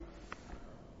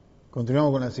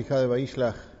Continuamos con la Sijá de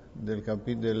Vaishlach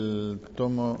del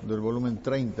tomo del volumen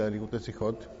 30 del Likutei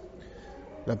Sijot.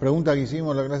 La pregunta que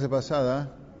hicimos la clase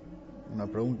pasada, una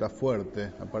pregunta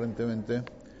fuerte aparentemente,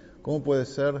 ¿cómo puede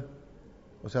ser,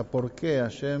 por qué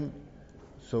Hashem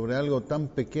sobre algo tan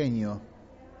pequeño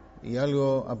y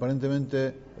algo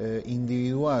aparentemente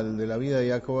individual de la vida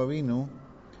de Jacob Avinu,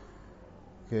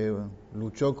 que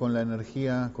luchó con la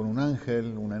energía, con un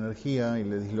ángel, una energía y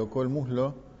le dislocó el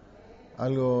muslo,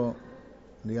 algo,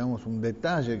 digamos, un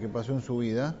detalle que pasó en su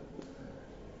vida,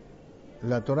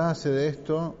 la Torá hace de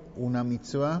esto una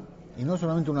mitzvah, y no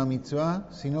solamente una mitzvah,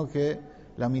 sino que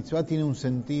la mitzvah tiene un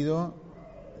sentido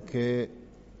que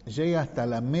llega hasta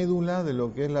la médula de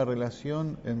lo que es la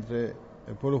relación entre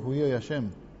el pueblo judío y Hashem.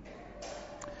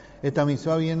 Esta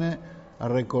mitzvah viene a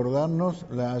recordarnos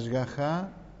la ashgajá,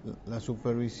 la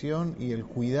supervisión y el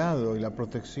cuidado y la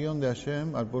protección de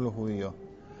Hashem al pueblo judío.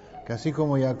 Que así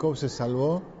como Jacob se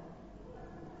salvó,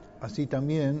 así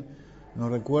también nos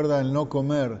recuerda el no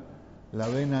comer la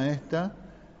avena esta,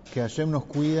 que Hashem nos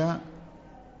cuida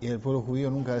y el pueblo judío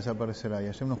nunca desaparecerá, y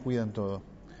Hashem nos cuida en todo.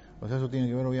 Eso tiene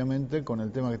que ver obviamente con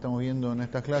el tema que estamos viendo en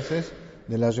estas clases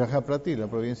de la Ashgajá Prati, la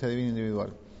providencia divina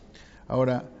individual.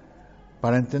 Ahora,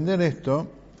 para entender esto,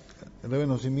 el Rebbe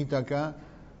nos invita acá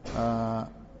a,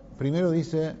 primero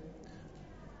dice,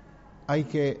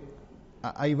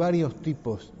 hay varios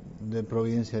tipos de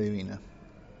providencia divina.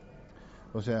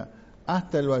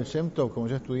 Hasta el Baal Shem Tov, como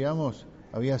ya estudiamos,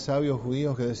 había sabios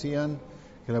judíos que decían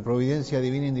que la providencia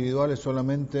divina individual es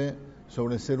solamente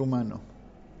sobre el ser humano.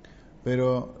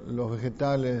 Pero los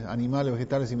animales,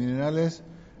 vegetales y minerales,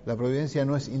 la providencia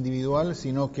no es individual,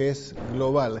 sino que es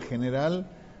global,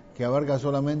 general, que abarca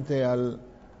solamente a la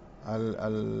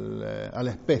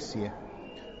especie.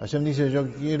 Hashem dice, yo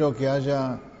quiero que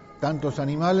haya tantos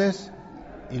animales,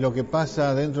 y lo que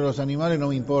pasa dentro de los animales no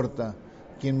me importa.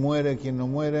 Quién muere, quién no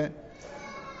muere.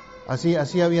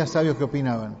 Así había sabios que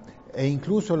opinaban. E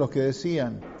incluso los que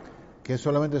decían que es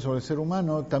solamente sobre el ser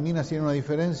humano, también hacían una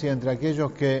diferencia entre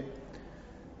aquellos que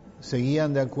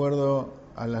seguían de acuerdo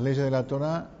a las leyes de la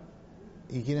Torá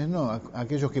y quienes no,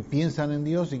 aquellos que piensan en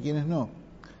Dios y quienes no.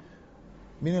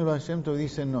 Viene el Baal Shem Tov y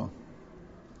dice no.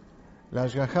 La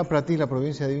Ashgajá Prati, la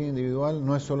providencia divina individual,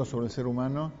 no es solo sobre el ser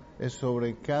humano, es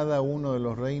sobre cada uno de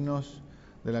los reinos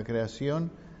de la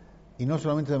creación, y no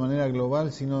solamente de manera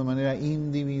global, sino de manera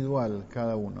individual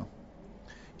cada uno.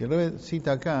 Y el Rebbe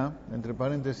cita acá, entre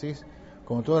paréntesis,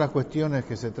 como todas las cuestiones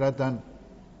que se tratan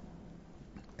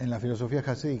en la filosofía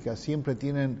jasídica, siempre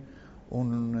tienen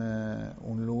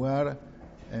un lugar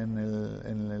en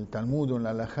el Talmud o en la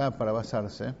Halajá para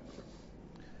basarse.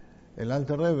 El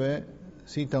Alter Rebbe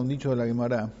cita un dicho de la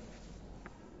Gemara,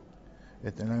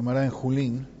 en la Gemara en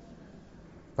Julín,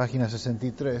 página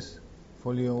 63,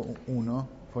 folio 1,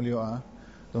 folio A,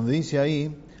 donde dice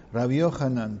ahí, Rabbi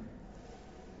Yohanan,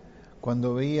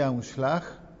 cuando veía un shlach,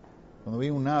 cuando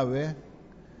veía un ave,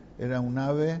 era un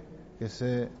ave que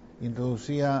se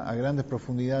introducía a grandes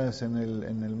profundidades en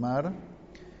el mar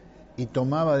y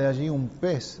tomaba de allí un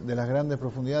pez de las grandes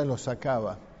profundidades, lo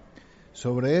sacaba.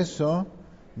 Sobre eso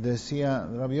decía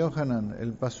Rabbi Yohanan,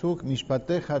 el pasuk,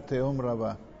 Mishpateja teom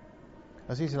rabá.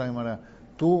 Así dice la Gemara,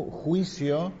 tu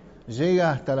juicio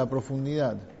llega hasta la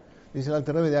profundidad. Dice el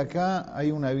Alter Rebbe, de acá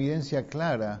hay una evidencia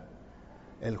clara.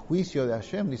 El juicio de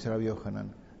Hashem, dice Rabbi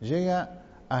Yohanan, llega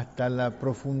hasta la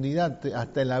profundidad,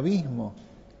 hasta el abismo,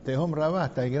 Tehom Rabá,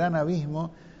 hasta el gran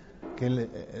abismo, que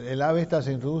el ave esta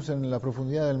se introduce en la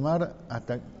profundidad del mar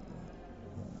hasta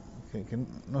que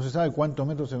no se sabe cuántos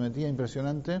metros se metía,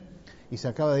 impresionante, y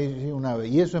sacaba de allí un ave.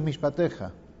 Y eso es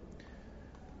Mishpateja.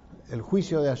 El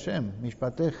juicio de Hashem,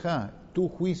 Mishpateja, tu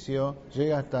juicio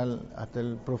llega hasta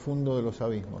el profundo de los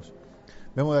abismos.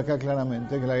 Vemos de acá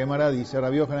claramente que la Gemara dice,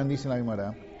 Rabbi Yohanan dice en la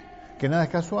Gemara, que nada es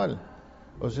casual.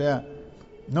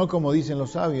 No como dicen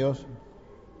los sabios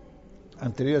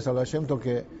anteriores al Baal Shem Tov,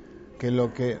 que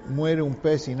lo que muere un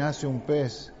pez y nace un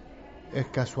pez es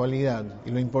casualidad,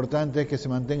 y lo importante es que se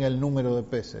mantenga el número de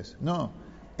peces. No,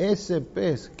 ese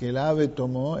pez que el ave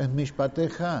tomó es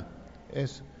Mishpateja,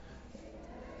 es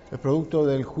el producto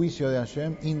del juicio de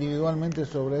Hashem individualmente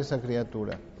sobre esa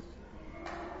criatura.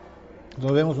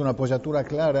 Entonces vemos una apoyatura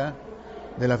clara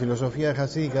de la filosofía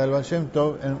jasídica del Baal Shem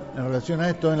Tov en relación a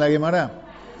esto en la Gemara.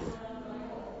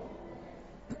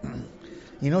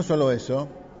 Y no solo eso,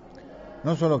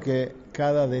 no solo que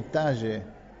cada detalle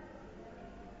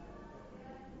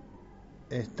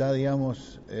está,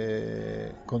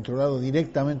 controlado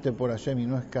directamente por Hashem y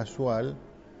no es casual,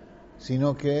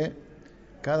 sino que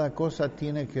cada cosa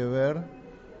tiene que ver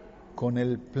con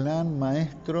el plan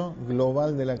maestro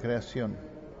global de la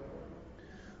creación.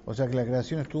 Que la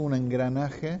creación es todo un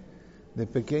engranaje de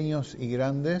pequeños y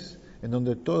grandes, en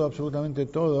donde todo, absolutamente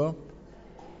todo,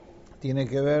 tiene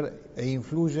que ver e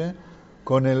influye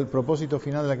con el propósito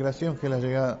final de la creación, que es la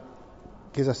llegada,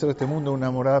 que es hacer este mundo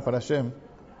una morada para Hashem,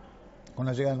 con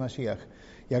la llegada del Mashiach.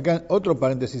 Y acá, otro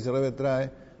paréntesis, el Rebbe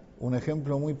trae un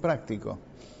ejemplo muy práctico.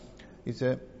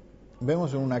 Dice,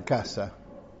 vemos en una casa,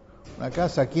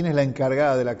 ¿quién es la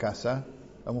encargada de la casa?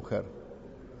 La mujer.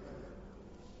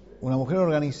 Una mujer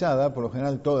organizada, por lo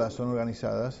general todas son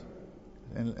organizadas,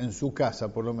 en su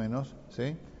casa por lo menos,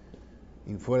 ¿sí?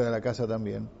 Y fuera de la casa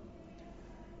también,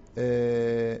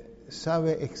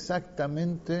 sabe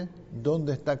exactamente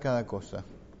dónde está cada cosa.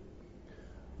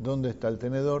 Dónde está el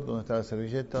tenedor, dónde está la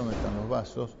servilleta, dónde están los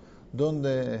vasos,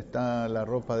 dónde está la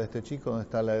ropa de este chico, dónde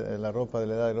está la ropa de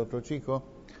la edad del otro chico,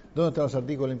 dónde están los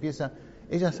artículos de limpieza.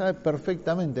 Ella sabe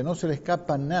perfectamente, no se le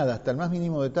escapa nada, hasta el más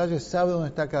mínimo detalle, sabe dónde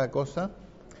está cada cosa.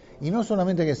 Y no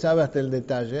solamente que sabe hasta el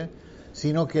detalle,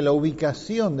 sino que la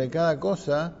ubicación de cada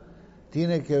cosa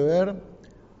tiene que ver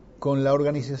con la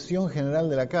organización general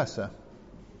de la casa.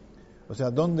 O sea,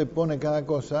 dónde pone cada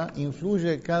cosa,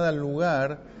 influye cada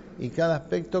lugar y cada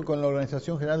aspecto con la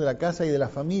organización general de la casa y de la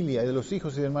familia, y de los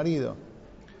hijos y del marido.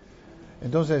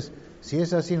 Entonces, si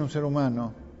es así en un ser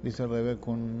humano, dice el Rebbe,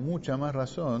 con mucha más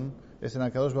razón, es en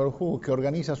Akadosh Baruj Hu, que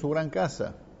organiza su gran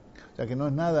casa. O sea, que no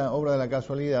es nada obra de la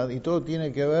casualidad, y todo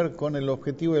tiene que ver con el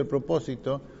objetivo y el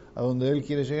propósito a donde él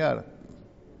quiere llegar.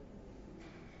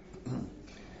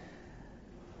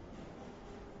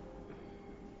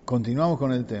 Continuamos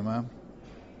con el tema.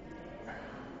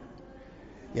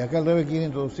 Y acá el Rebbe quiere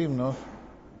introducirnos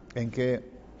en que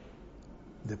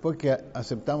después que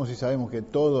aceptamos y sabemos que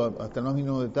todo, hasta el más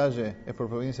mínimo detalle, es por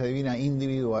providencia divina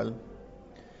individual,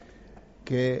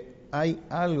 que hay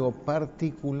algo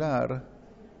particular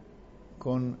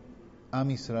con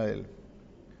Am Israel.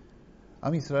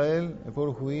 Am Israel, el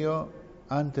pueblo judío,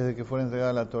 antes de que fuera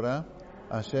entregada la Torá,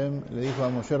 Hashem le dijo a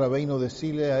Moshe Rabbeinu,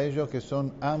 decirle a ellos que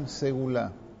son Am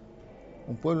Segulá,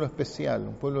 un pueblo especial,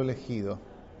 un pueblo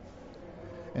elegido.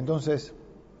 Entonces,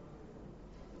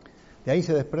 de ahí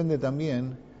se desprende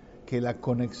también que la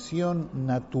conexión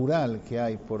natural que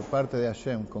hay por parte de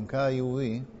Hashem con cada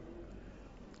Yehudí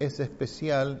es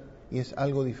especial y es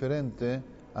algo diferente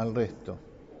al resto.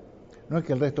 No es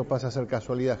que el resto pase a ser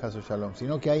casualidad, Hasu Shalom,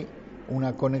 sino que hay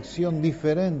una conexión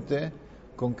diferente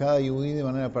con cada Yehudí de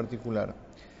manera particular.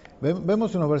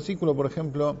 Vemos en los versículos, por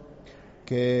ejemplo,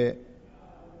 que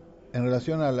en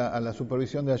relación a la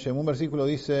supervisión de Hashem, un versículo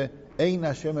dice, Ein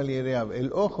Hashem el Yereab,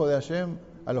 el ojo de Hashem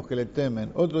a los que le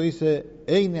temen. Otro dice,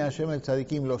 Eine Hashem el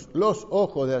Tzadikim, los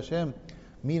ojos de Hashem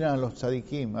miran a los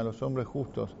Tzadikim, a los hombres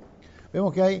justos.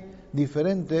 Vemos que hay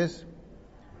diferentes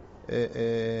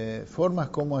formas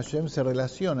como Hashem se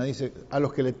relaciona. Dice, a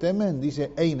los que le temen,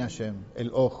 dice Ein Hashem,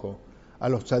 el ojo. A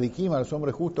los Tzadikim, a los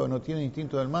hombres justos que no tienen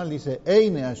instinto del mal, dice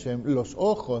Eine Hashem, los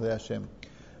ojos de Hashem.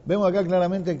 Vemos acá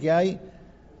claramente que hay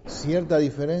cierta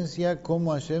diferencia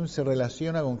cómo Hashem se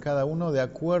relaciona con cada uno de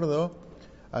acuerdo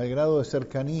al grado de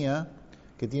cercanía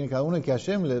que tiene cada uno y que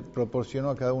Hashem le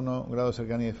proporcionó a cada uno un grado de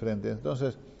cercanía diferente.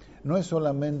 Entonces, no es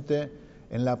solamente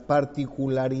en la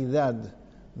particularidad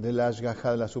de la ashgajá,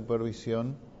 de la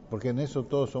supervisión, porque en eso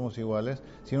todos somos iguales,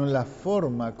 sino en la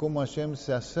forma como Hashem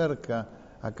se acerca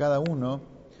a cada uno.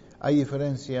 Hay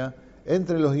diferencia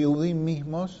entre los Yehudim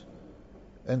mismos,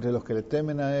 entre los que le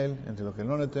temen a él, entre los que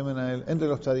no le temen a él, entre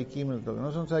los tzadikim, entre los que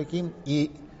no son tzadikim, y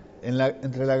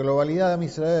entre la globalidad de Am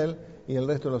Israel y el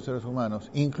resto de los seres humanos.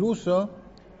 Incluso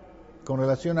con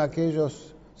relación a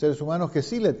aquellos seres humanos que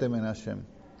sí le temen a Hashem.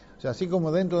 O sea, así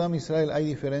como dentro de Am Israel hay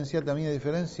diferencia, también hay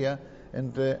diferencia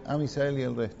entre Am Israel y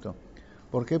el resto.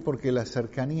 ¿Por qué? Porque la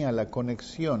cercanía, la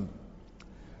conexión,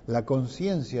 la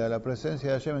conciencia de la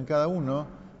presencia de Hashem en cada uno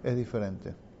es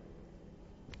diferente.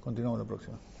 Continuamos la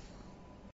próxima.